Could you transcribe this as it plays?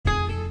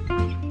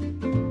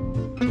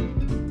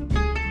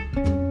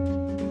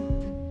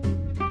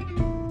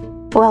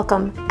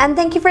Welcome, and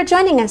thank you for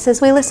joining us as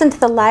we listen to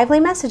the lively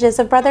messages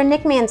of Brother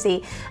Nick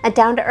Manzi, a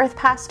down-to-earth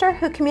pastor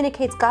who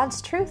communicates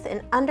God's truth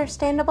in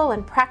understandable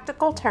and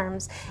practical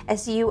terms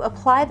as you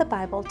apply the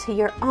Bible to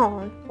your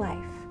own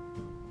life.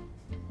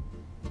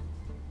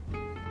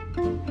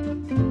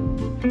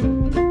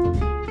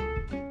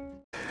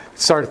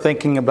 Started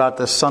thinking about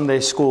the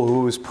Sunday school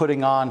who was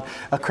putting on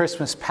a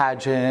Christmas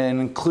pageant and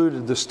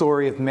included the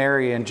story of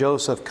Mary and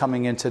Joseph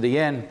coming into the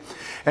inn.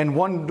 And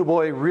one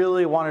boy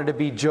really wanted to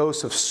be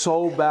Joseph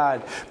so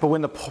bad, but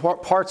when the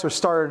parts were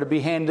started to be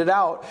handed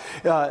out,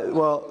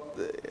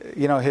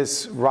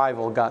 his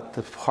rival got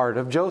the part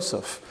of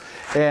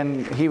Joseph.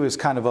 And he was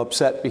kind of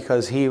upset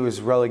because he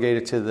was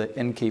relegated to the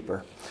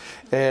innkeeper.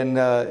 And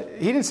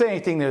he didn't say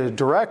anything to the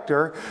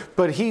director,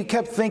 but he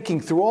kept thinking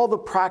through all the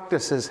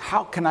practices,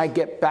 how can I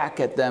get back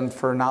at them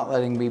for not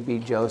letting me be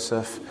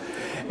Joseph?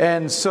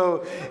 And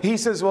so he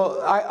says, well,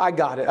 I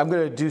got it. I'm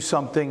going to do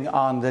something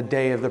on the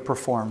day of the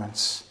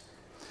performance.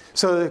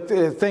 So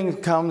the thing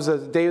comes, the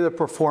day of the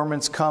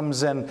performance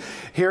comes, and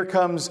here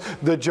comes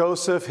the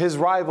Joseph, his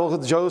rival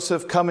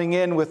Joseph, coming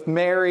in with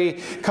Mary,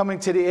 coming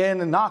to the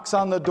inn and knocks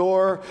on the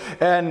door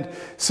and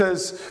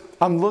says,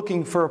 I'm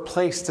looking for a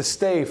place to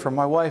stay for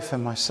my wife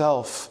and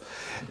myself.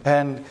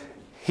 And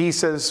he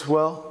says,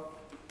 well,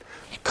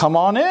 come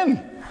on in.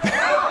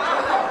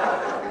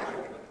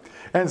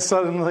 And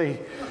suddenly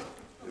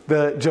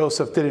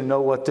Joseph didn't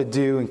know what to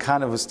do and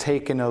kind of was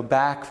taken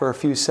aback for a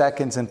few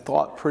seconds and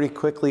thought pretty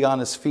quickly on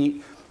his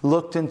feet,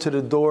 looked into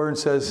the door and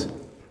says,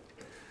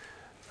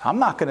 I'm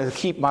not going to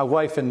keep my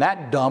wife in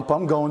that dump.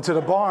 I'm going to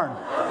the barn.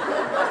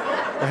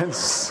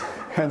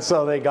 And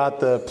so they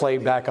got the play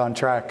back on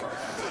track.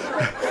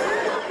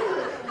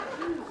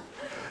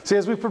 See,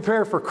 as we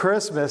prepare for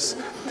Christmas,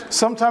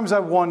 sometimes I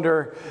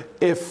wonder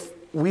if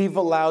we've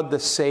allowed the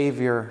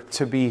Savior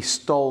to be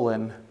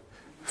stolen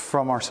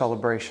from our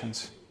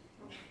celebrations.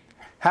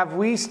 Have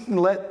we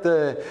let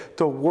the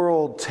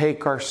world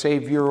take our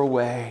Savior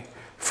away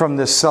from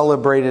this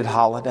celebrated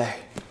holiday?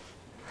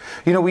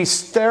 You know, we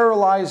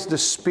sterilized the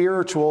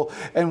spiritual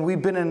and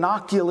we've been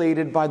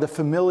inoculated by the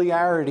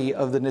familiarity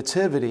of the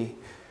Nativity.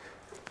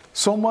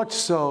 So much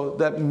so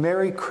that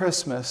Merry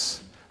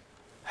Christmas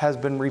has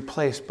been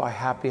replaced by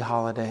Happy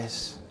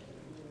Holidays.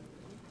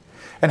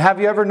 And have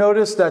you ever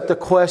noticed that the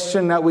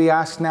question that we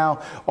ask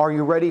now, are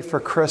you ready for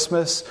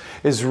Christmas,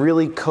 is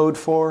really code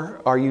for,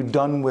 are you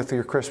done with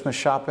your Christmas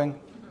shopping?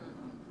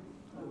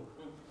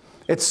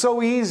 It's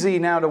so easy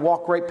now to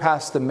walk right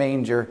past the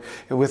manger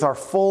with our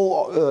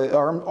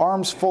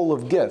arms full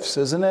of gifts,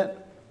 isn't it?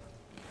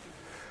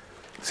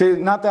 See,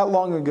 not that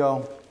long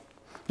ago,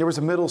 there was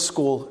a middle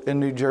school in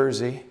New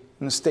Jersey,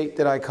 in the state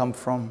that I come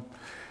from.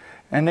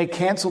 And they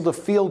canceled a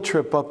field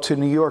trip up to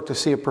New York to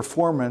see a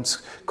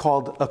performance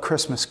called A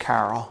Christmas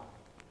Carol.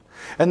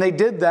 And they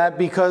did that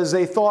because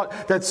they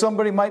thought that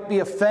somebody might be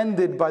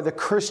offended by the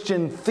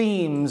Christian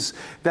themes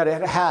that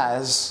it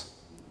has.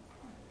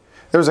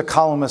 There was a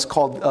columnist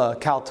called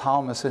Cal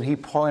Thomas, and he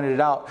pointed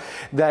out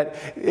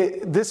that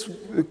this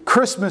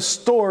Christmas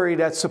story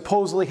that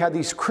supposedly had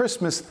these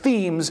Christmas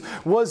themes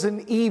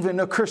wasn't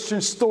even a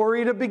Christian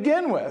story to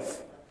begin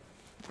with.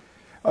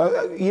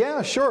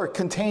 It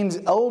contains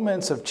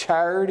elements of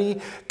charity,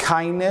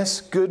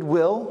 kindness,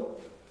 goodwill.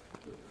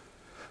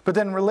 But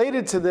then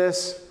related to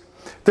this,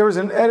 there was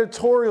an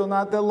editorial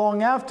not that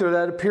long after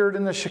that appeared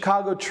in the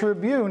Chicago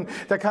Tribune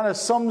that kind of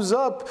sums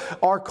up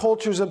our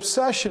culture's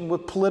obsession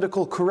with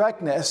political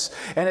correctness,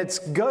 and it's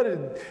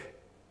gutted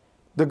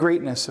the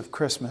greatness of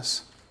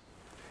Christmas.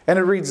 And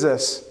it reads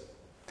this: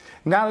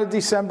 now that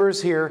December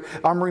is here,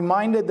 I'm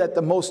reminded that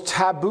the most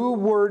taboo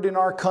word in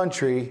our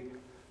country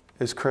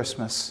is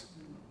Christmas.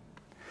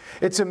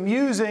 It's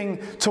amusing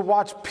to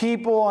watch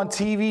people on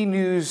TV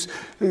news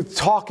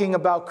talking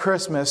about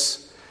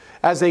Christmas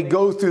as they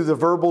go through the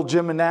verbal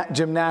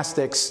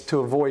gymnastics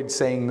to avoid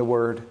saying the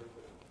word.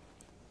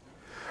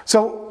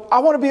 So I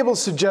want to be able to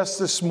suggest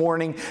this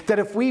morning that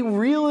if we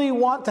really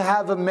want to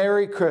have a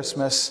Merry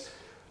Christmas,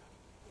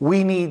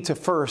 we need to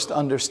first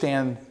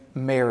understand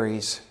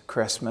Mary's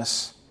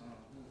Christmas.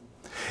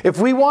 If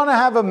we want to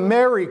have a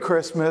Merry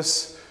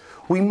Christmas,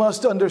 we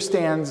must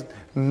understand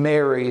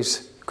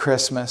Mary's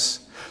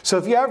Christmas. So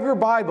if you have your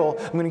Bible,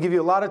 I'm going to give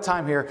you a lot of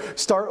time here.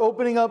 Start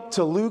opening up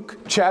to Luke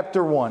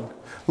chapter 1.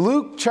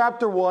 Luke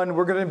chapter 1,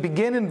 we're going to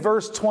begin in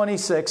verse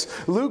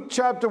 26. Luke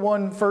chapter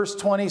 1, verse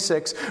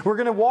 26. We're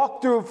going to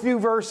walk through a few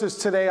verses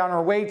today on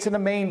our way to the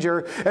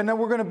manger, and then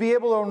we're going to be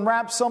able to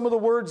unwrap some of the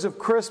words of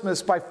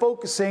Christmas by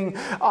focusing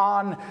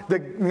on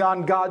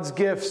God's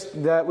gifts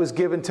that was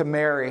given to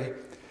Mary.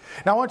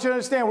 Now I want you to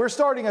understand, we're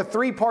starting a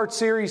 3-part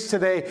series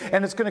today,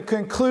 and it's going to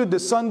conclude the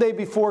Sunday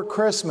before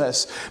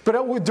Christmas.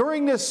 But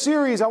during this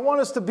series, I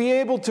want us to be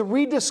able to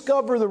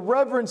rediscover the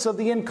reverence of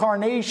the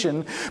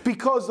Incarnation,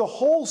 because the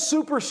whole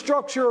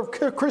superstructure of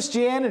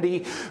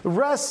Christianity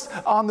rests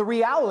on the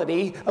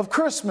reality of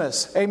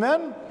Christmas.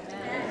 Amen?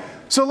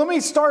 So let me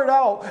start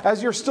out,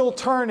 as you're still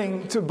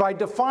turning, by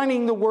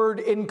defining the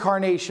word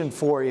incarnation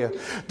for you.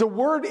 The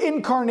word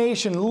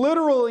incarnation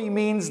literally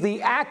means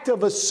the act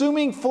of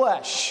assuming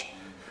flesh,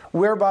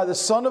 whereby the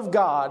Son of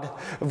God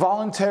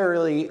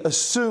voluntarily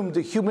assumed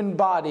a human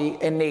body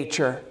and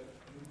nature.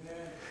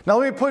 Now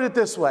let me put it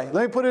this way.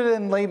 Let me put it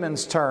in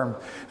layman's term.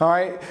 All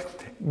right?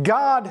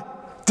 God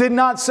did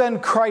not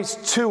send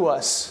Christ to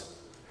us.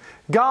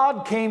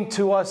 God came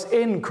to us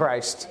in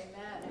Christ.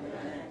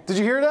 Amen. Did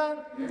you hear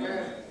that?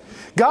 Amen.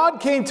 God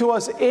came to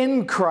us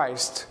in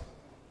Christ.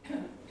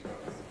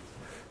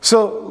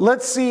 So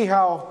let's see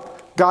how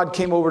God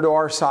came over to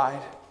our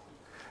side.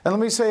 And let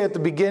me say at the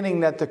beginning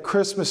that the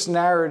Christmas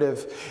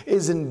narrative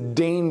is in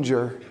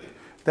danger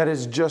that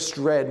is just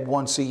read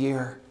once a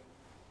year.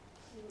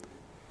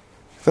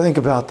 Think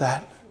about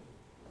that.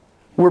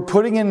 We're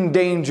putting in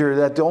danger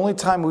that the only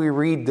time we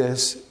read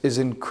this is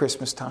in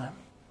Christmas time,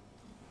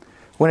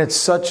 when it's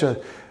such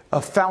a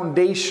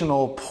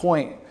foundational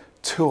point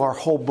to our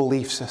whole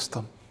belief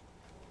system.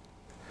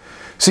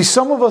 See,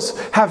 some of us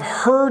have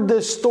heard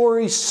this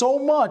story so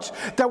much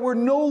that we're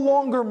no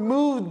longer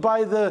moved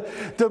by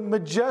the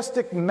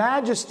majestic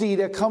majesty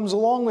that comes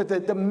along with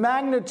it, the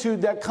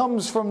magnitude that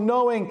comes from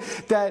knowing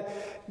that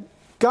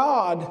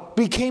God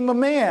became a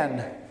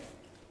man.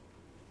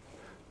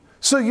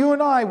 So you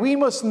and I, we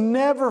must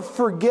never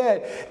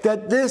forget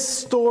that this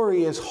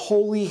story is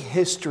holy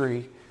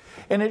history.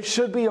 And it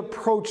should be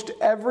approached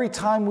every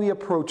time we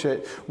approach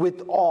it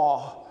with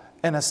awe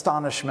and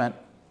astonishment.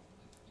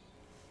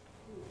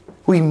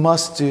 We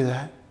must do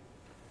that.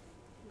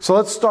 So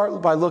let's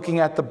start by looking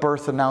at the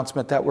birth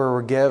announcement that we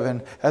were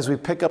given as we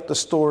pick up the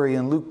story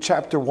in Luke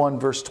chapter 1,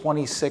 verse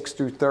 26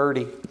 through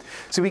 30.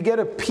 So we get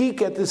a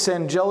peek at this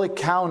angelic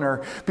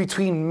encounter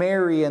between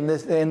Mary and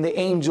the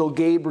angel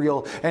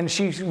Gabriel. And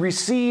she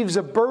receives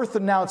a birth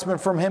announcement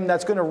from him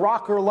that's going to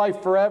rock her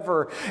life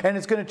forever. And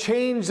it's going to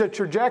change the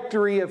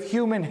trajectory of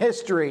human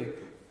history,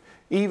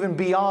 even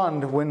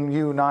beyond when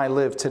you and I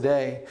live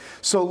today.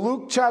 So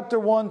Luke chapter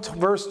 1,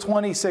 verse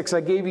 26,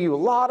 I gave you a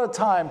lot of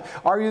time.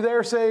 Are you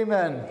there? Say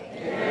amen.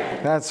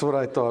 Amen. That's what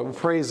I thought.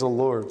 Praise the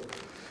Lord.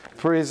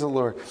 Praise the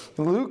Lord.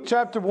 Luke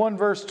chapter 1,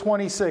 verse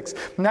 26.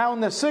 Now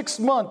in the 6th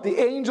month, the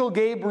angel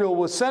Gabriel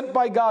was sent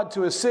by God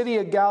to a city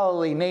of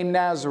Galilee named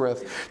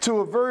Nazareth,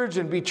 to a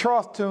virgin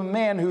betrothed to a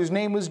man whose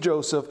name was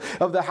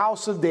Joseph, of the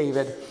house of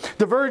David.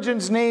 The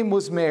virgin's name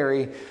was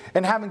Mary.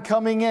 And having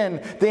coming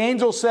in, the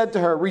angel said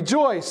to her,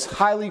 "Rejoice,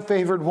 highly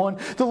favored one,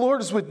 the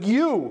Lord is with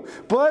you.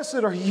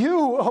 Blessed are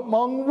you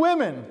among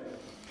women."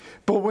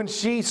 But when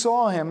she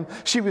saw him,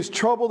 she was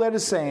troubled at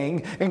his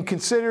saying, and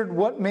considered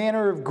what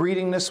manner of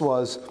greeting this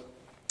was.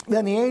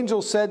 Then the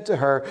angel said to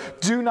her,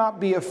 "Do not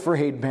be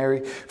afraid,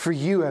 Mary, for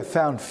you have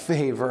found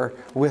favor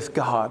with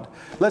God."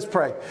 Let's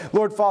pray.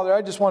 Lord Father,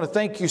 I just want to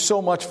thank you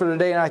so much for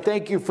today, and I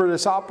thank you for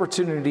this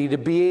opportunity to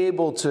be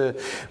able to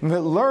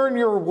learn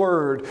your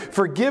word,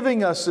 for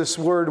giving us this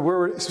word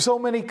where so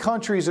many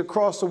countries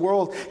across the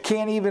world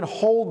can't even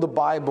hold the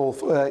Bible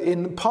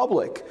in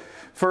public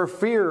for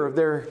fear of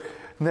their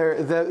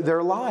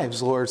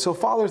lives, Lord. So,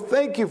 Father,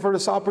 thank you for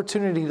this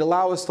opportunity to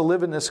allow us to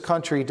live in this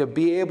country, to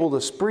be able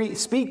to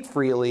speak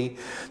freely,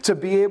 to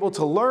be able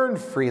to learn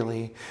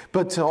freely,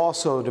 but to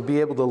also to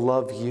be able to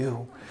love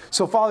you.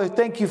 So, Father,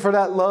 thank you for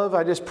that love.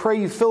 I just pray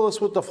you fill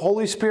us with the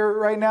Holy Spirit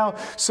right now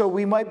so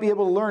we might be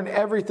able to learn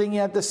everything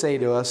you have to say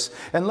to us.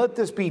 And let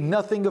this be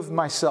nothing of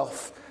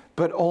myself,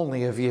 but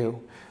only of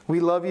you. We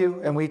love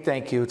you and we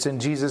thank you. It's in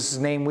Jesus'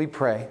 name we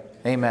pray.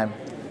 Amen.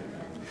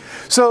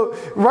 So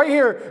right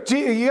here,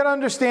 you got to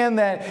understand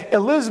that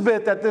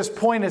Elizabeth at this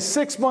point is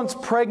 6 months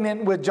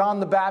pregnant with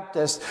John the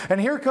Baptist. And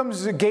here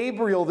comes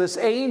Gabriel, this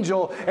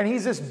angel, and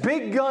he's this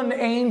big gun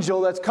angel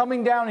that's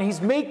coming down, and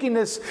he's making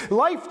this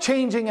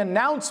life-changing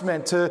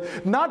announcement to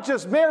not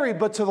just Mary,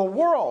 but to the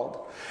world.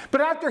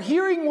 But after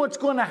hearing what's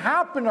going to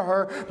happen to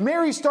her,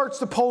 Mary starts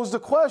to pose the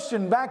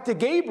question back to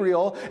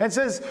Gabriel and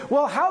says,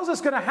 "Well, how's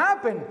this going to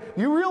happen?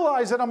 You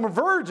realize that I'm a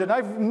virgin.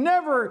 I've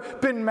never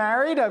been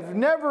married. I've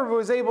never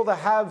was able to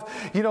have,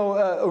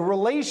 a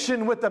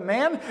relation with a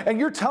man. And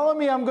you're telling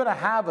me I'm going to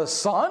have a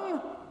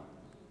son?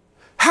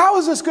 How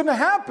is this going to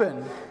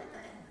happen?"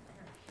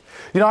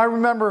 I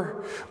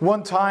remember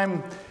one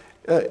time,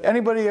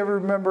 anybody ever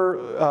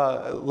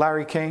remember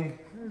Larry King,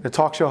 the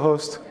talk show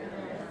host?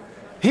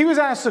 He was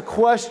asked a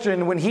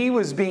question when he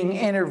was being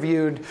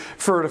interviewed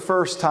for the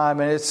first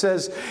time. And it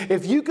says,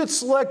 if you could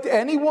select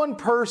any one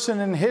person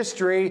in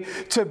history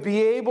to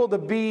be able to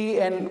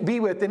be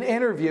with an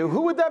interview,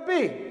 who would that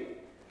be?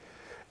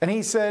 And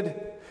he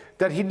said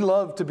that he'd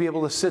love to be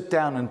able to sit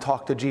down and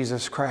talk to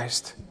Jesus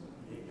Christ.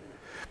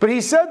 But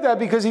he said that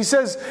because he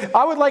says,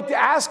 I would like to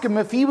ask him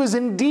if he was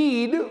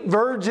indeed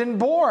virgin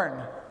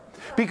born.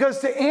 Because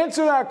to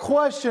answer that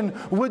question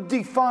would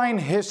define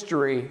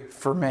history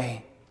for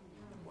me.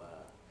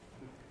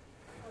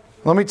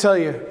 Let me tell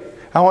you,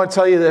 I want to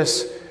tell you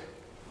this,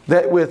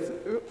 that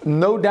with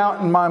no doubt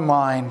in my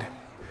mind,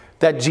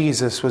 that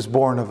Jesus was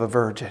born of a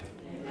virgin.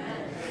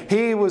 Amen.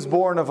 He was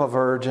born of a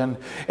virgin,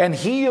 and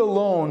He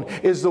alone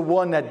is the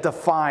one that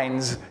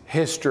defines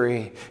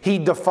history. He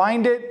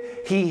defined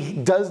it, He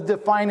does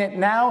define it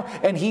now,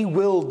 and He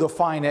will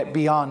define it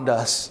beyond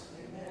us.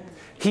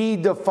 He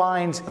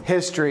defines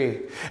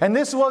history. And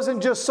this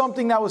wasn't just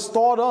something that was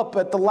thought up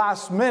at the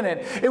last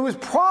minute. It was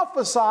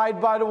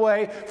prophesied, by the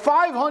way,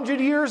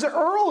 500 years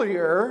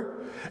earlier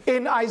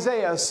in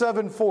Isaiah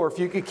 7:4. If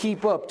you could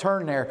keep up,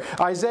 turn there.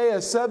 Isaiah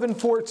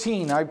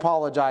 7:14, I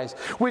apologize.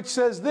 Which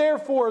says,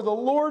 "Therefore the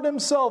Lord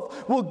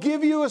himself will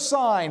give you a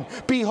sign.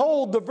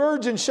 Behold, the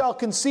virgin shall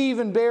conceive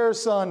and bear a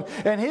son,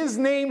 and his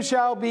name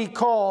shall be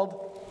called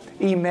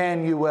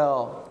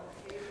Emmanuel."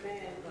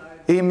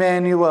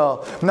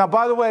 Emmanuel. Now,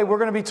 by the way, we're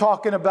going to be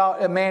talking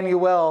about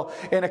Emmanuel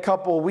in a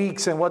couple of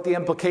weeks and what the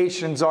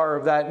implications are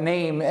of that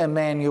name,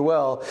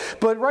 Emmanuel.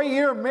 But right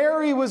here,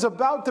 Mary was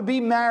about to be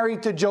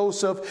married to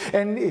Joseph,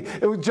 and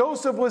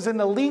Joseph was in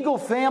the legal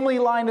family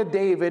line of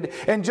David,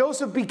 and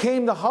Joseph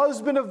became the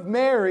husband of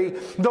Mary,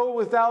 though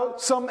without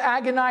some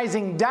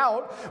agonizing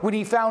doubt when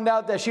he found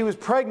out that she was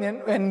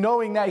pregnant and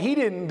knowing that he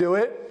didn't do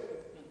it.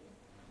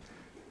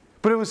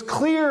 But it was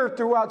clear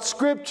throughout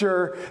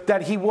Scripture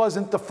that he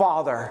wasn't the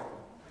father.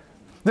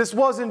 This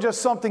wasn't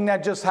just something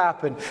that just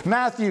happened.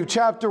 Matthew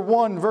chapter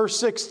 1, verse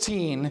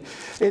 16.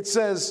 It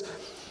says,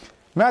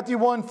 Matthew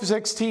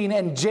 1:16,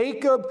 "And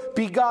Jacob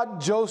begot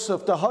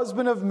Joseph, the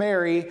husband of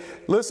Mary,"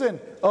 listen,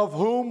 "of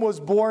whom was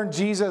born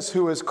Jesus,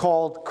 who is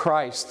called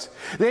Christ."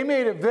 They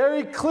made it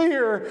very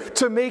clear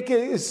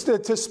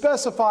to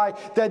specify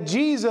that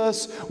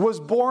Jesus was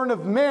born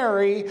of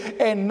Mary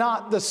and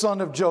not the son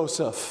of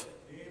Joseph.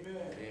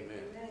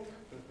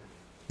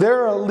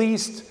 There are at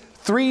least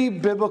 3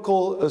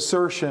 biblical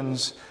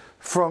assertions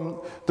from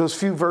those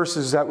few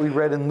verses that we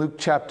read in Luke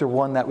chapter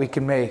 1 that we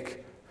can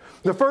make.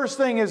 The first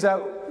thing is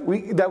that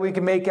we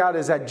can make out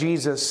is that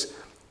Jesus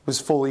was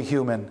fully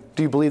human.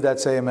 Do you believe that?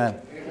 Say amen.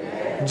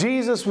 Amen.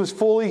 Jesus was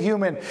fully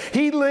human.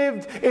 He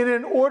lived in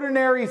an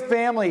ordinary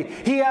family.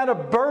 He had a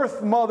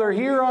birth mother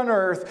here on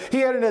earth. He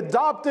had an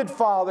adopted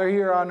father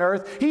here on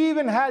earth. He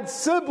even had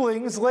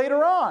siblings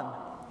later on.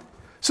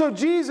 So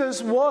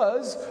Jesus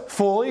was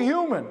fully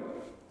human.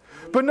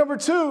 But number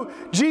 2,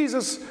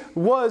 Jesus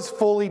was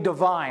fully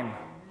divine.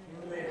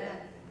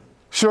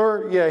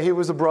 Sure, yeah, he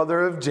was a brother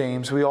of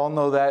James. We all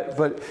know that.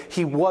 But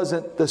he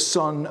wasn't the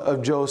son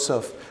of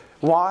Joseph.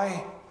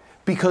 Why?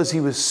 Because he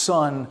was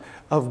son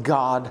of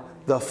God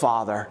the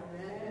Father.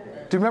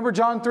 Do you remember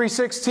John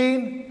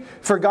 3:16?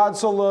 "For God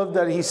so loved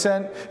that he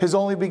sent his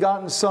only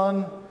begotten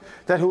Son,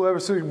 that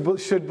whoever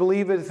should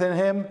believe in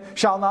him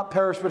shall not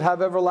perish but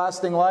have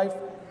everlasting life."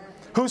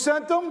 Who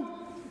sent them?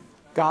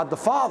 God the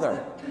Father.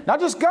 Not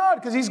just God,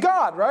 because he's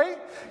God, right?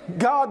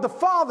 God the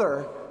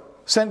Father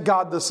sent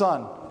God the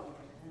Son.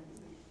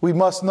 We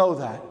must know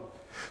that.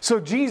 So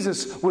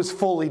Jesus was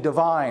fully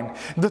divine.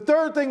 The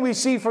third thing we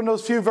see from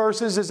those few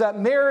verses is that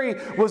Mary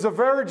was a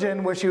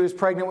virgin when she was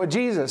pregnant with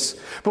Jesus.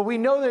 But we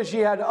know that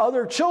she had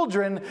other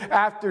children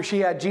after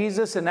she had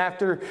Jesus and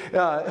after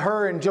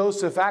her and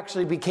Joseph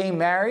actually became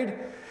married.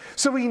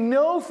 So we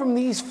know from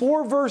these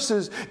 4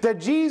 verses that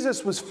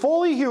Jesus was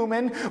fully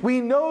human, we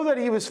know that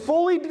he was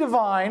fully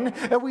divine,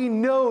 and we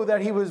know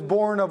that he was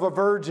born of a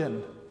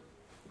virgin.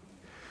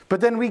 But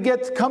then we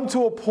come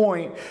to a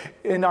point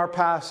in our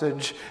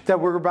passage that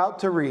we're about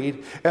to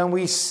read, and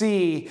we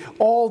see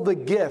all the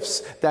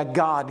gifts that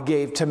God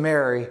gave to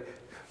Mary.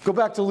 Go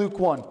back to Luke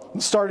 1,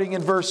 starting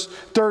in verse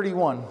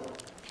 31.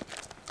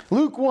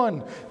 Luke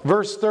 1,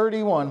 verse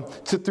 31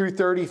 through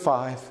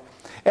 35.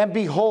 "And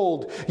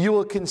behold, you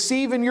will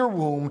conceive in your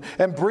womb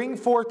and bring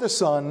forth a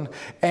son,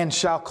 and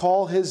shall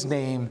call his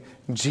name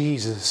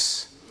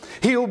Jesus.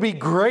 He will be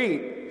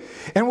great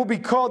and will be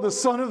called the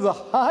Son of the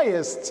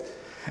Highest.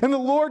 And the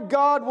Lord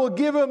God will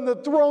give him the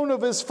throne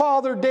of his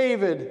father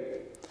David.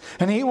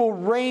 And he will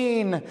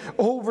reign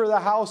over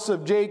the house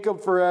of Jacob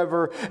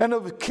forever. And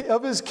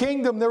of his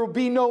kingdom there will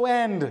be no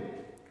end."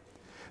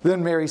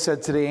 Then Mary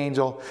said to the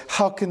angel,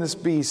 "How can this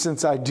be,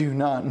 since I do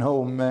not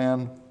know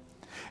man?"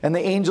 And the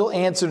angel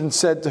answered and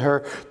said to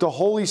her, "The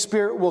Holy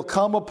Spirit will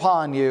come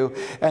upon you,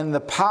 and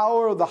the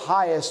power of the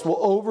highest will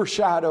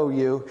overshadow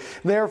you.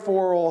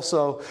 Therefore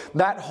also,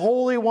 that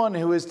Holy One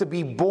who is to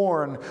be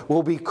born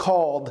will be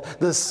called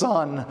the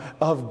Son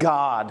of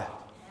God."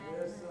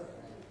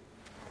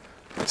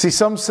 See,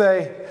 some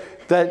say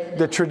that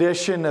the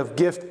tradition of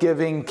gift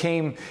giving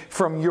came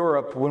from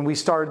Europe. When we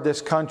started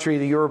this country,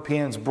 the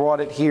Europeans brought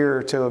it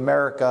here to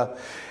America.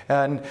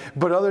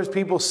 But other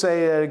people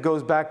say that it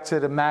goes back to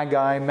the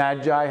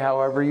Magi,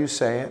 however you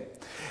say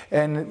it.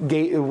 And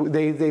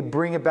they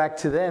bring it back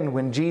to then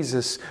when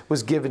Jesus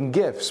was given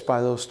gifts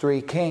by those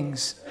 3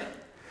 kings.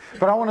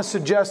 But I want to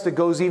suggest it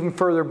goes even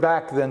further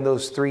back than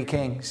those 3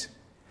 kings.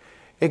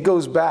 It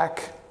goes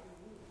back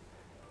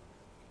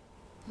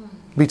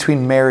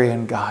between Mary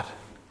and God.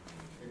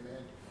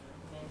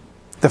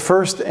 The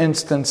first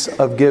instance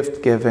of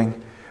gift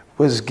giving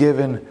was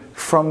given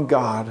from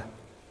God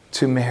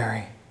to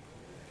Mary.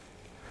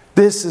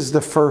 This is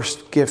the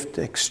first gift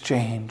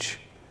exchange.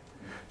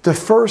 The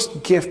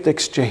first gift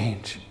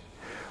exchange.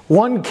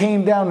 One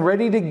came down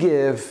ready to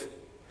give,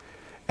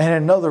 and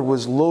another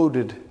was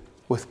loaded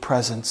with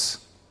presents.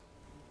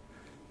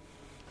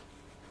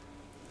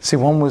 See,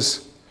 one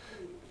was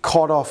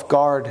caught off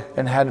guard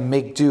and had to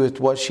make do with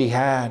what she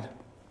had.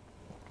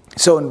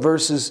 So in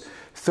verses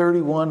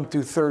 31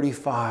 through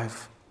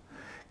 35,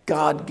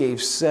 God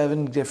gave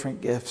 7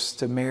 different gifts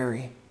to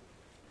Mary.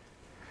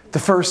 The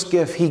first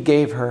gift he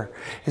gave her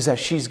is that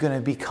she's going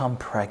to become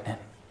pregnant.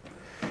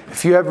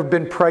 If you've ever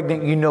been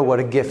pregnant, you know what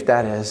a gift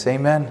that is.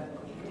 Amen?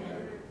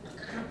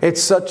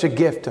 It's such a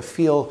gift to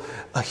feel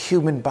a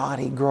human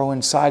body grow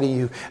inside of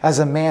you. As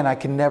a man, I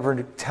can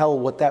never tell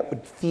what that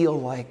would feel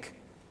like.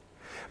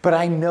 But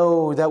I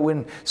know that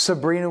when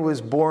Sabrina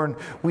was born,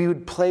 we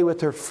would play with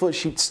her foot.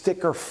 She'd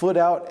stick her foot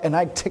out and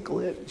I'd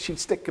tickle it. She'd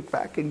stick it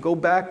back and go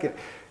back.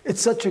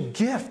 It's such a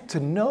gift to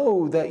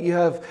know that you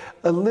have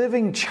a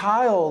living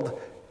child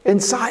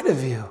inside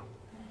of you.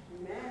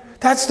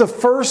 That's the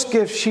first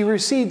gift she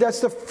received. That's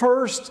the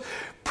first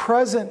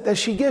present that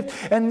she gave.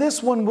 And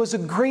this one was a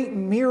great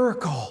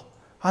miracle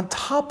on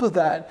top of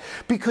that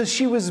because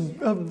she was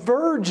a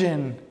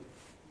virgin.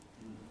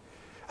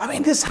 I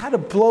mean, this had to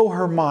blow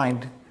her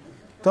mind.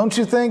 Don't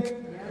you think?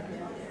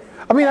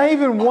 I mean, I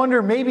even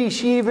wonder, maybe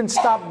she even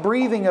stopped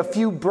breathing a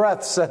few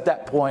breaths at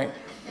that point.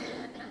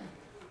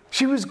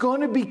 She was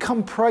going to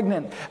become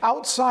pregnant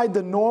outside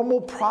the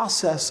normal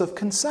process of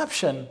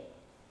conception.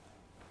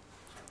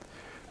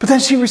 But then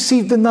she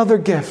received another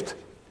gift.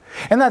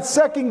 And that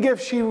second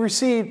gift she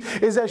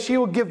received is that she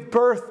will give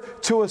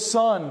birth to a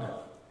son.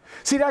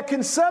 See, that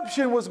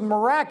conception was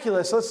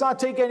miraculous. Let's not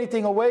take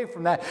anything away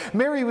from that.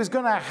 Mary was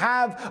going to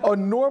have a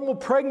normal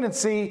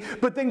pregnancy,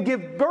 but then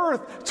give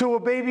birth to a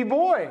baby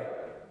boy.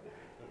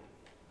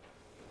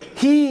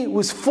 He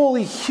was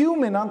fully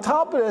human on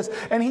top of this,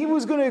 and he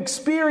was going to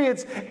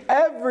experience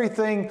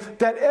everything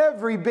that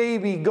every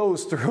baby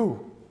goes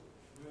through.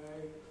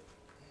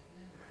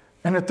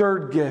 And the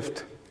third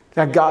gift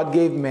that God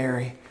gave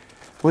Mary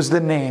was the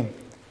name.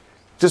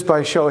 Just by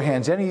a show of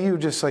hands, any of you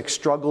just like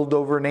struggled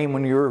over a name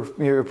when you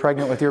were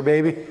pregnant with your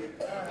baby?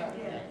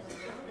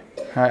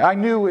 I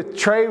knew with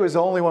Trey was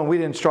the only one we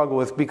didn't struggle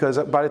with because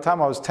by the time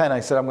I was 10,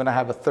 I said I'm going to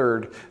have a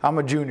third. I'm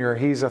a junior,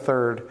 he's a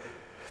third.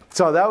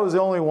 So that was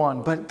the only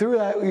one. But through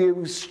that, we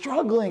were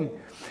struggling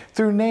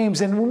through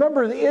names. And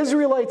remember, the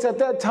Israelites at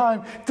that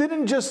time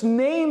didn't just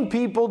name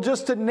people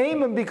just to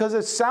name them because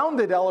it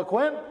sounded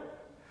eloquent.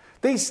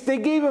 They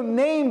gave them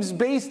names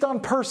based on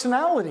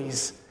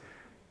personalities.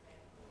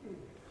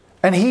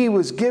 And he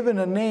was given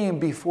a name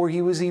before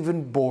he was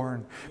even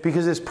born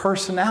because his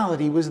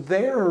personality was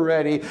there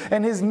already.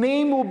 And his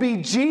name will be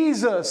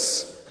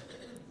Jesus.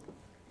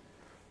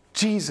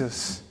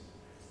 Jesus.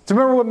 Do you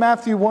remember what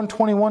Matthew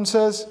 1:21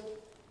 says?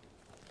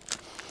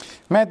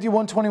 Matthew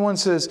 1:21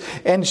 says,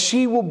 "And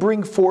she will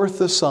bring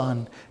forth a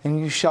son, and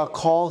you shall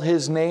call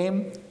his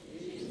name,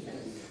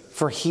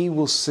 for he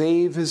will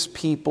save his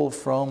people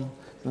from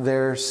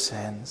their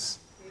sins."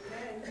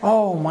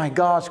 Oh my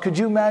gosh, could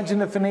you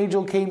imagine if an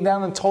angel came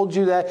down and told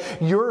you that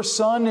your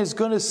son is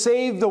going to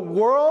save the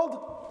world?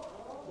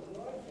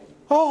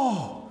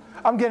 Oh,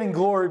 I'm getting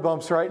glory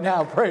bumps right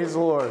now. Praise the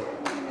Lord.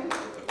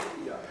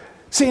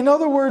 See, in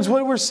other words,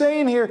 what we're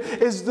saying here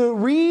is the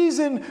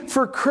reason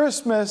for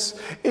Christmas,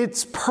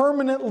 it's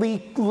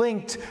permanently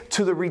linked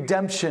to the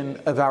redemption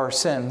of our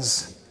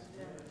sins.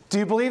 Do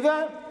you believe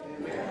that?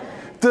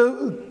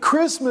 The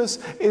Christmas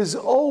is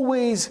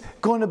always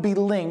going to be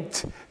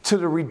linked to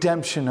the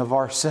redemption of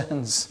our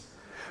sins.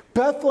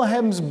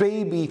 Bethlehem's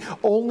baby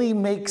only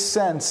makes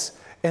sense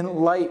in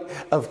light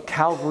of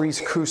Calvary's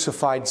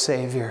crucified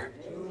Savior.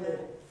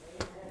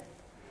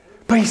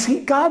 But you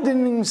see, God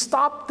didn't even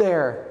stop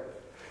there.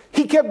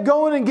 He kept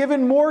going and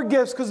giving more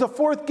gifts because the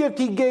fourth gift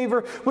he gave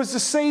her was to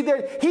say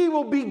that he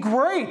will be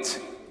great.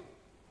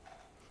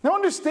 Now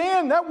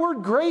understand, that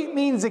word great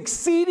means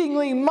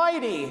exceedingly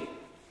mighty.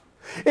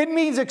 It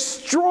means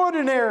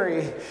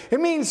extraordinary. It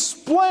means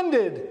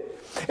splendid.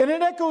 And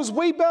it echoes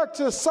way back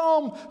to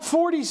Psalm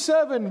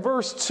 47,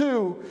 verse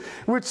 2,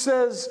 which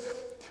says,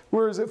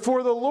 where is it?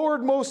 "For the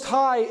Lord Most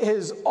High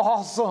is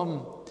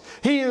awesome.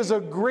 He is a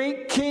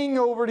great king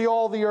over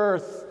all the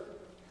earth."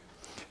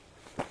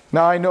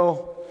 Now I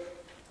know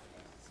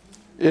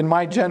in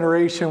my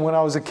generation when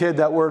I was a kid,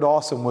 that word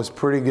awesome was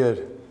pretty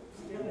good.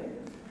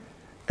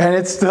 And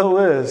it still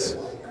is.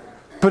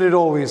 But it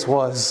always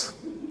was.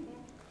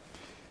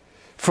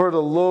 For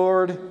the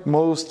Lord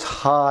Most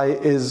High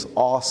is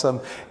awesome,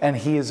 and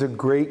He is a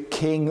great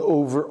king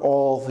over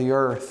all the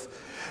earth.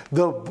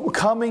 The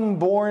coming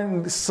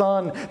born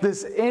son,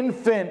 this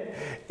infant,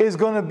 is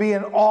going to be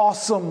an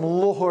awesome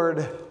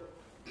Lord.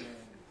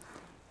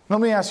 Let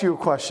me ask you a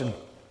question.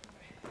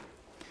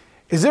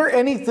 Is there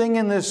anything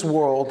in this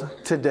world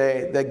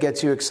today that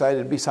gets you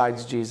excited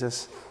besides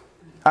Jesus?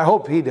 I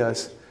hope He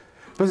does.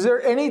 But is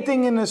there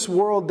anything in this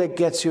world that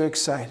gets you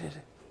excited?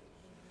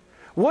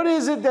 What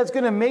is it that's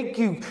going to make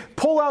you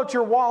pull out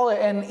your wallet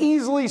and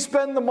easily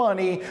spend the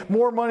money,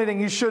 more money than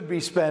you should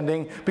be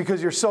spending,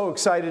 because you're so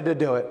excited to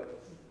do it?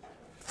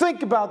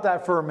 Think about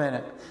that for a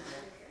minute.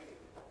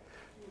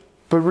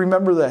 But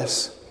remember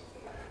this.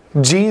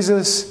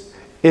 Jesus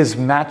is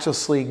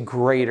matchlessly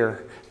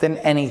greater than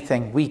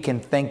anything we can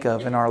think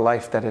of in our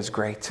life that is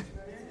great.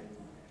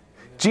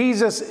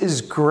 Jesus is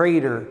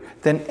greater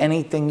than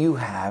anything you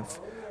have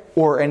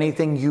or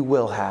anything you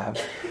will have.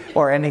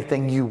 or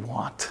anything you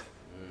want.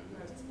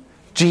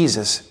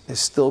 Jesus is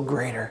still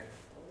greater.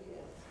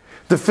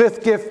 The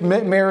fifth gift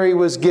Mary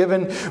was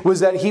given was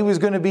that he was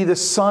going to be the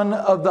Son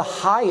of the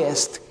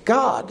highest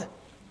God.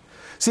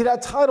 See,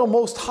 that title,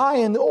 Most High,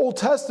 in the Old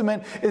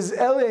Testament is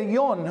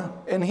Elyon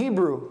in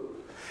Hebrew.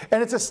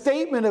 And it's a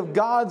statement of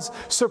God's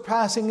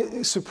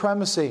surpassing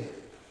supremacy.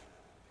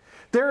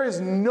 There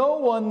is no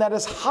one that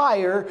is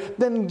higher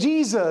than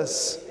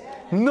Jesus.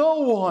 No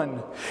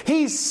one.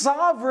 He's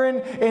sovereign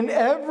in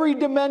every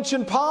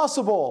dimension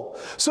possible.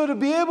 So to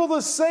be able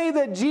to say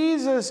that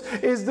Jesus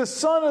is the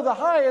Son of the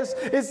highest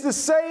is to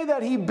say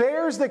that he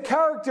bears the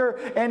character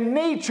and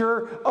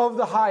nature of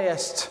the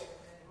highest,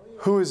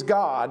 who is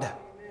God.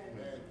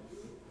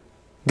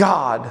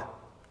 God.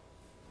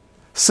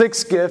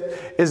 Sixth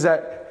gift is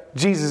that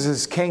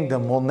Jesus'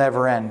 kingdom will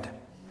never end.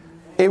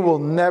 It will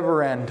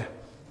never end.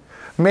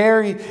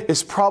 Mary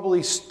is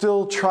probably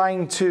still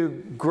trying to,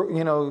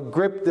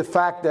 grip the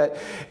fact that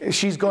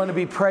she's going to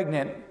be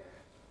pregnant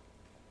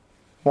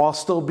while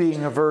still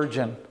being a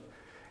virgin.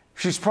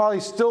 She's probably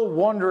still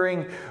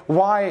wondering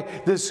why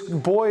this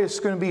boy is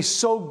going to be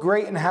so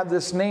great and have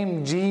this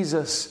name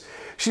Jesus.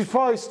 She's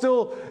probably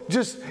still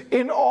just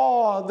in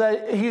awe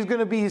that he's going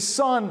to be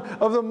Son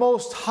of the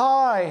Most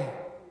High.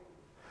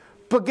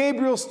 But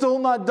Gabriel's still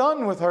not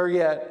done with her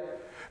yet.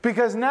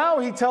 Because now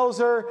he tells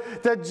her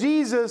that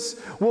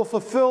Jesus will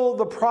fulfill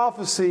the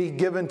prophecy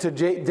given to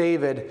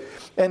David,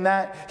 and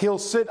that he'll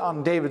sit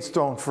on David's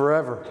throne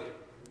forever.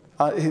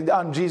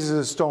 On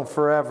Jesus' throne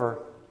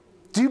forever.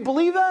 Do you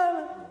believe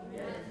that?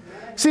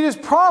 Yes. See, this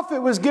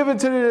prophet was given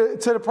to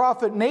the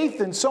prophet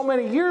Nathan so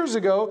many years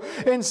ago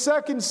in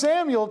 2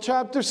 Samuel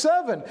chapter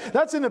 7.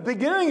 That's in the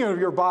beginning of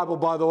your Bible,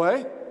 by the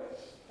way.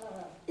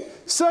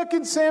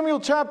 2 Samuel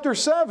chapter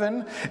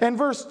 7 and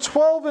verse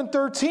 12 and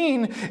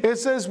 13, it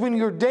says, when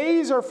your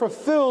days are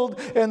fulfilled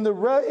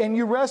and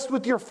you rest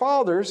with your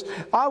fathers,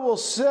 I will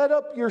set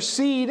up your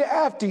seed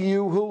after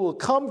you who will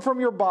come from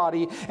your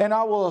body, and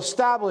I will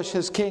establish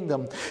his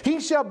kingdom. He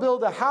shall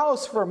build a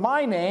house for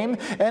my name,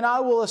 and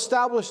I will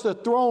establish the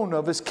throne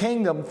of his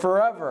kingdom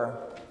forever.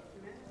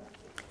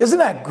 Isn't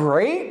that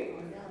great?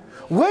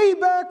 Way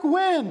back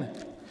when,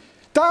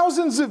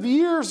 thousands of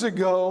years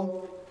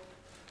ago,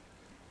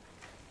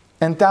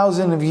 and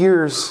thousands of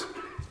years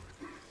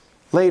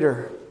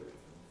later,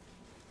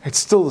 it's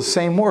still the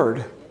same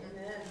word.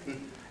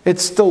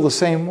 It's still the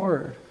same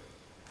word.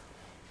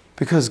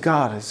 Because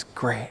God is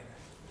great.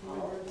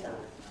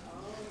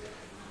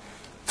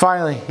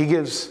 Finally, he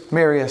gives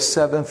Mary a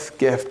seventh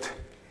gift.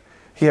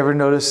 You ever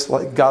notice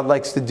like God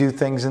likes to do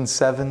things in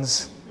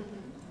sevens?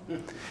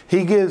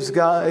 He gives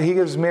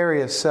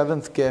Mary a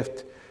seventh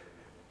gift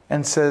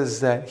and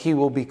says that he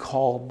will be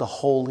called the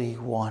Holy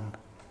One.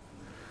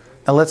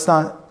 Now let's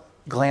not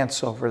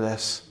glance over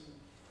this.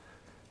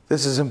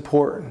 This is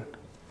important.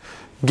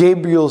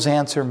 Gabriel's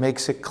answer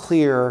makes it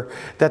clear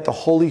that the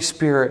Holy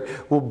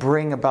Spirit will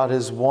bring about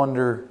his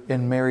wonder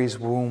in Mary's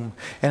womb.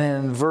 And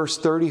in verse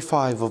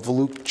 35 of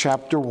Luke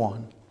chapter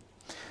 1,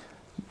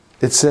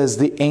 it says,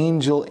 the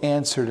angel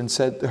answered and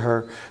said to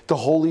her, the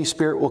Holy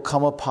Spirit will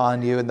come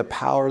upon you, and the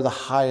power of the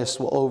highest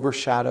will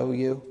overshadow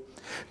you.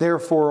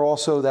 Therefore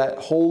also that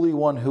Holy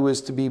One who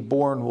is to be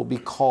born will be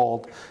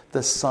called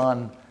the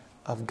Son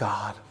of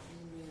God.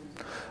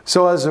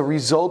 So as a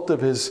result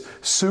of his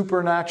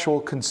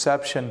supernatural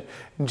conception,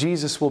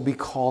 Jesus will be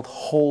called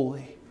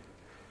holy.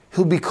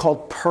 He'll be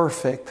called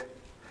perfect.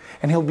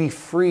 And he'll be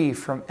free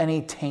from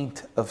any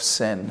taint of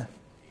sin.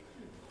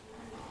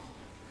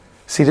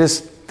 See,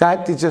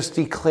 that just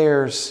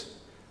declares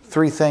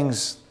three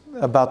things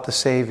about the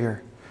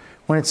Savior.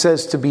 When it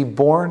says to be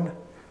born,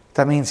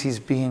 that means he's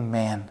being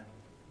man.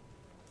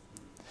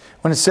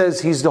 When it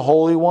says he's the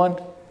Holy One,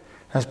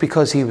 that's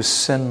because he was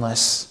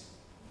sinless.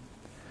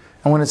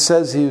 And when it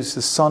says he was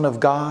the Son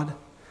of God,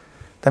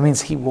 that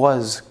means he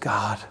was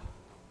God.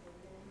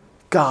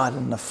 God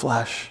in the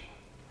flesh.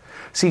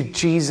 See,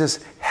 Jesus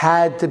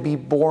had to be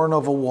born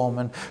of a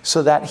woman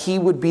so that he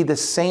would be the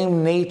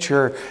same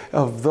nature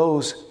of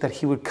those that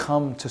he would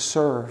come to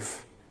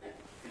serve.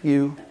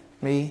 You,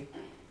 me,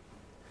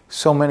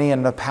 so many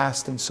in the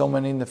past and so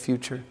many in the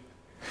future.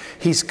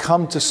 He's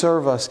come to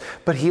serve us,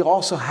 but he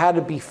also had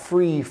to be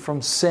free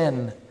from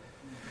sin.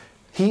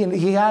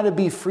 He had to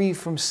be free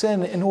from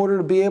sin in order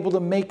to be able to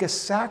make a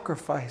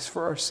sacrifice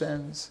for our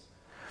sins.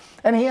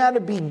 And he had to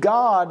be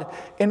God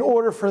in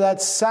order for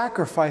that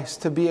sacrifice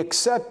to be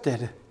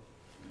accepted.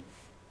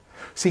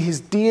 See,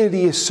 his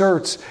deity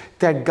asserts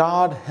that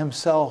God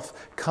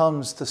himself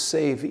comes to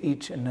save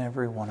each and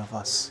every one of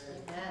us.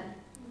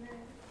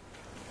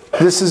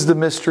 This is the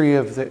mystery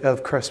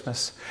of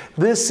Christmas.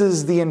 This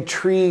is the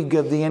intrigue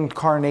of the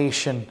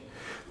incarnation.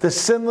 The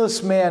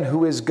sinless man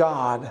who is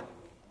God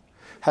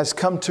has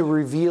come to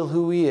reveal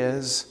who he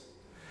is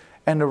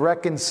and to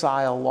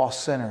reconcile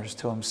lost sinners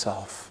to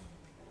himself.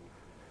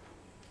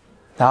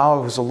 Now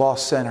I was a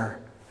lost sinner,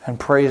 and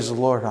praise the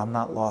Lord, I'm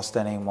not lost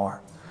anymore.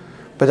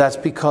 But that's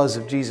because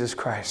of Jesus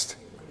Christ.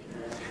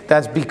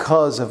 That's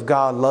because of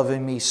God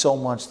loving me so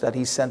much that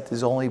he sent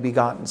his only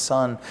begotten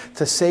Son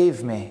to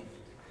save me.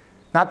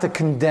 not to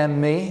condemn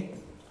me,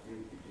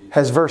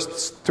 as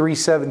verse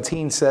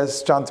 3:17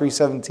 says, John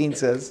 3:17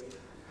 says.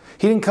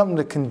 He didn't come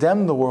to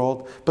condemn the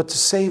world, but to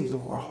save the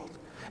world.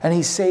 And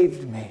He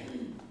saved me.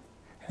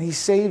 And He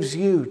saves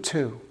you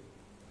too.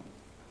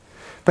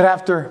 But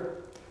after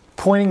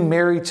pointing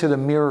Mary to the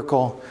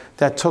miracle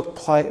that took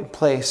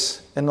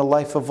place in the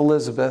life of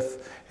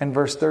Elizabeth, in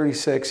verse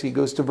 36, he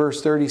goes to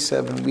verse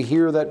 37. We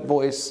hear that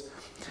voice.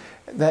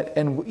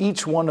 And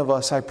each one of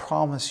us, I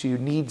promise you,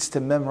 needs to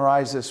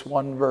memorize this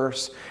one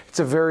verse. It's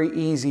a very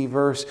easy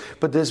verse,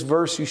 but this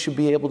verse you should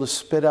be able to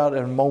spit out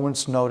at a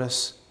moment's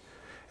notice.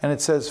 And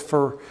it says,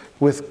 for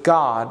with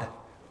God,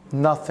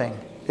 nothing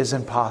is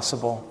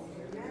impossible.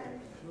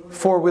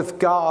 For with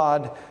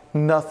God,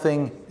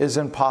 nothing is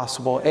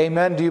impossible.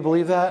 Amen? Do you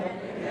believe that?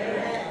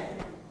 Amen.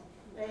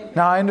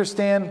 Now, I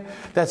understand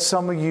that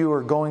some of you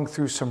are going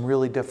through some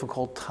really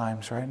difficult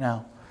times right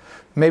now.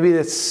 Maybe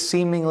it's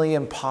seemingly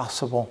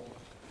impossible.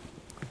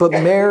 But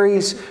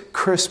Mary's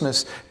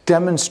Christmas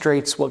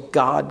demonstrates what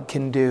God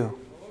can do.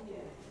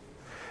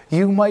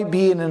 You might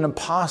be in an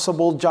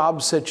impossible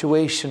job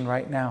situation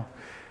right now.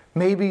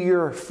 Maybe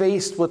you're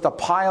faced with a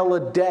pile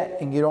of debt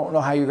and you don't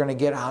know how you're going to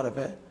get out of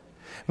it.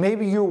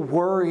 Maybe you're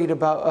worried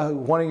about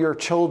one of your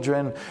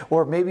children,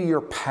 or maybe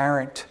your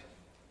parent.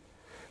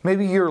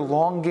 Maybe you're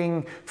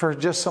longing for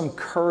just some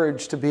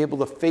courage to be able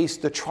to face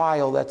the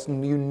trial that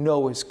you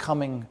know is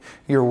coming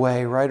your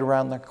way right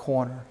around the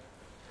corner.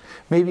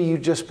 Maybe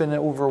you've just been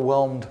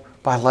overwhelmed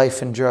by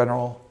life in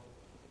general.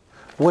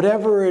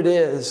 Whatever it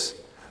is,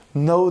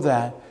 know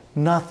that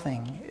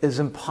nothing is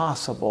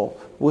impossible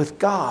with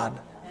God.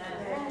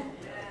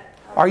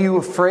 Are you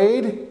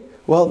afraid?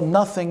 Well,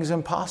 nothing's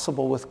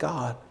impossible with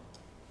God.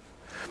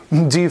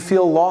 Do you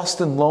feel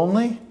lost and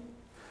lonely?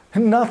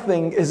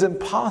 Nothing is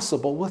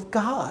impossible with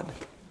God.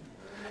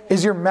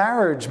 Is your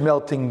marriage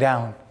melting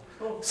down?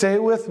 Say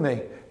it with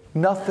me.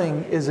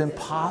 Nothing is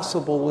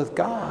impossible with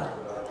God.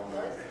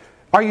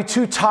 Are you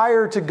too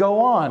tired to go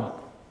on?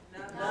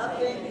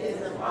 Nothing is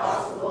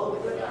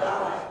impossible with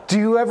God. Do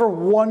you ever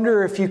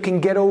wonder if you can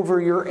get over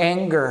your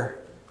anger?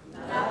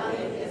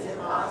 Nothing is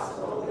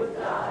impossible with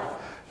God.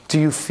 Do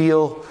you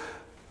feel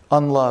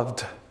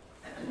unloved?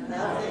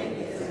 Nothing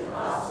is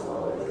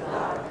impossible with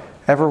God.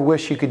 Ever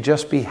wish you could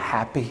just be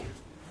happy?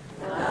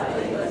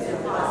 Nothing is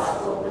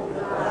impossible with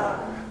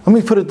God. Let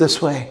me put it this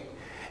way.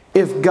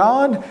 If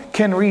God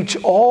can reach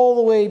all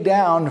the way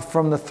down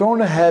from the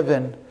throne of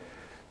heaven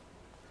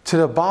to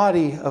the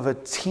body of a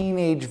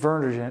teenage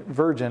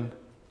virgin,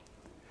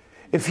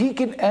 if He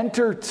can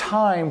enter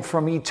time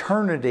from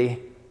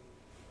eternity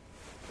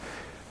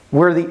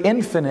where the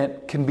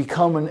infinite can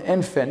become an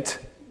infant,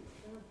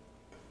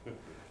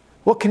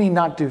 what can He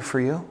not do for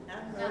you?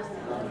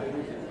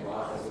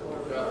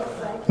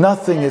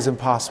 Nothing is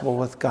impossible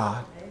with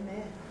God.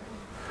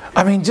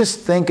 I mean, just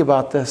think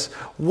about this.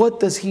 What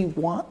does He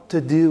want to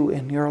do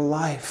in your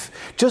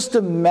life? Just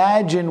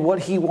imagine what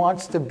He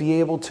wants to be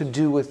able to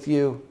do with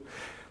you.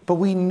 But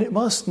we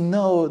must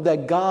know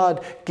that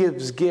God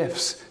gives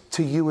gifts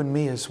to you and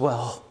me as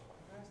well.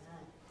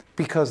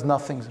 Because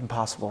nothing's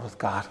impossible with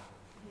God.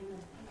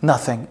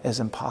 Nothing is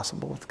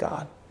impossible with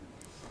God.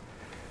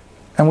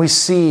 And we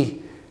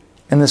see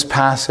in this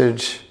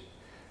passage,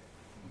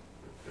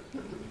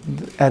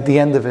 at the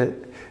end of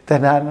it,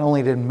 that not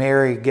only did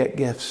Mary get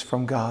gifts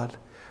from God,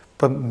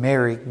 but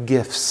Mary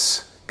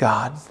gifts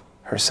God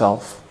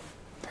herself.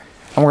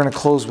 And we're going to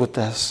close with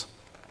this.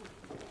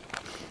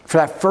 For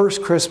that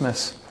first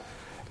Christmas,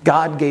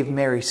 God gave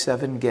Mary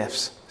 7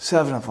 gifts.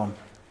 7 of them.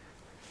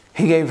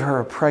 He gave her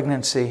a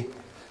pregnancy.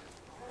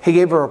 He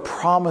gave her a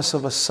promise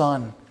of a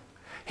son.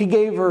 He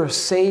gave her a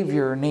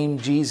Savior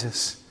named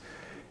Jesus.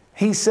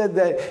 He said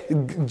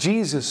that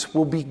Jesus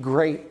will be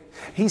great.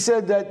 He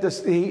said that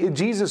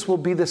Jesus will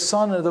be the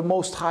Son of the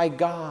Most High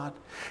God.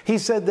 He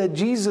said that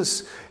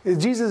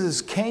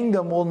Jesus'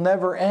 kingdom will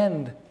never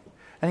end.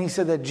 And He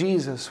said that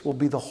Jesus will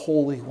be the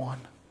Holy One.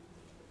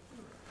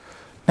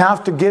 Now,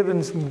 after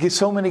giving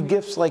so many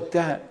gifts like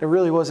that, there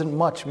really wasn't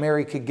much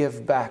Mary could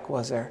give back,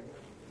 was there?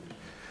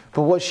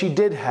 But what she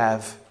did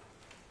have,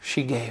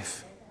 she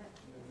gave.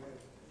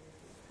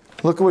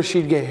 Look at what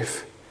she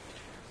gave.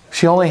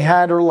 She only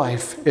had her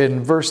life.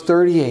 In verse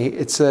 38,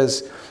 it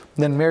says,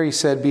 then Mary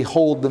said,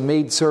 behold, the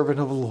maidservant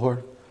of the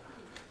Lord.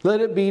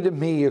 Let it be to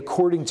me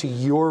according to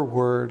your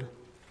word.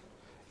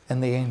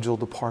 And the angel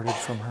departed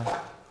from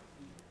her.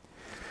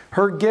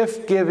 Her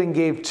gift giving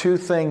gave 2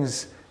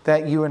 things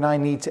that you and I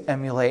need to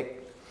emulate.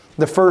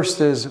 The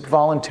first is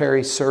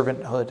voluntary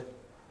servanthood.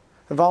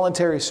 The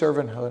voluntary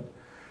servanthood.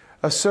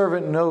 A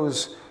servant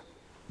knows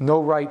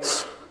no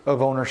rights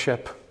of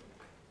ownership.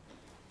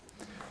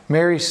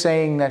 Mary's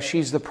saying that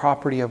she's the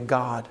property of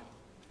God,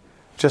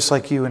 just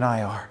like you and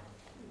I are.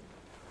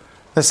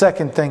 The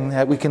second thing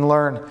that we can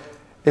learn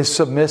is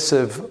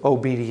submissive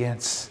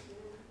obedience.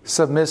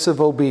 Submissive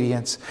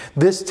obedience.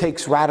 This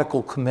takes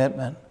radical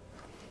commitment.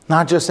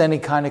 Not just any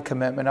kind of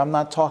commitment. I'm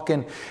not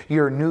talking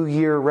your New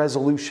Year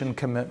resolution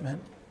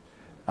commitment.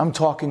 I'm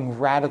talking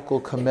radical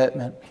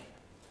commitment.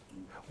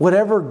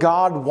 Whatever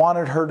God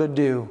wanted her to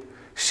do,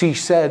 she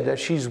said that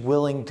she's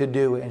willing to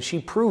do it, and she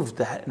proved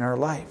that in her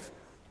life.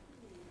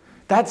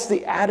 That's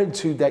the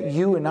attitude that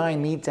you and I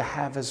need to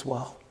have as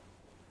well.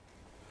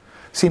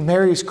 See,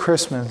 Mary's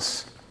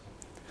Christmas,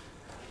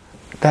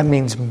 that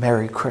means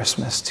Merry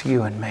Christmas to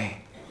you and me.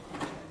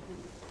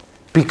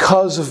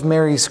 Because of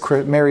Mary's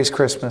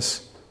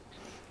Christmas,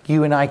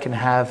 you and I can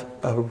have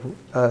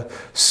a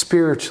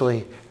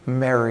spiritually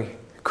merry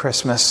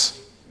Christmas.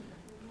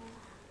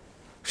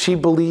 She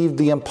believed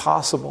the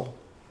impossible.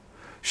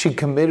 She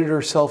committed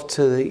herself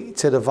to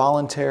the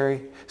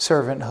voluntary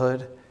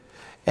servanthood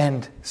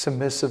and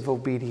submissive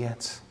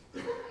obedience.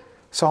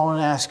 So I want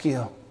to ask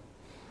you,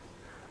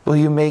 will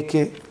you make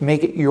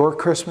it your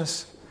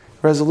Christmas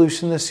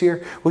resolution this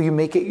year? Will you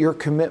make it your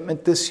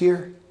commitment this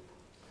year?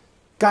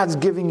 God's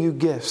giving you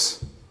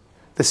gifts.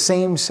 The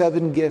same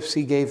 7 gifts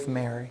He gave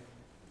Mary.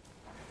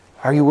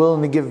 Are you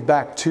willing to give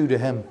back 2 to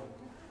Him?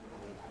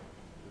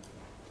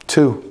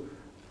 2.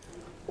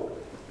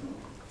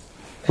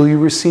 Will you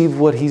receive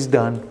what He's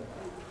done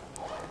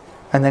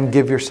and then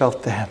give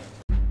yourself to Him?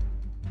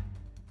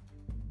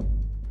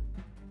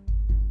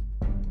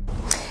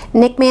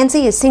 Nick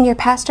Manzi is Senior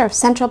Pastor of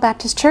Central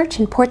Baptist Church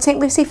in Port St.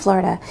 Lucie,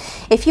 Florida.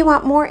 If you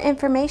want more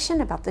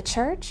information about the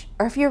church,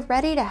 or if you're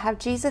ready to have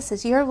Jesus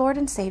as your Lord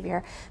and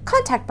Savior,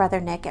 contact Brother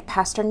Nick at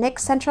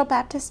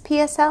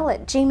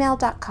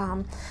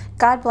pastornickcentralbaptistpsl@gmail.com.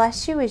 God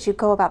bless you as you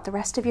go about the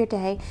rest of your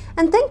day,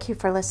 and thank you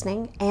for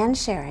listening and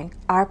sharing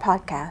our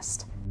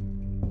podcast.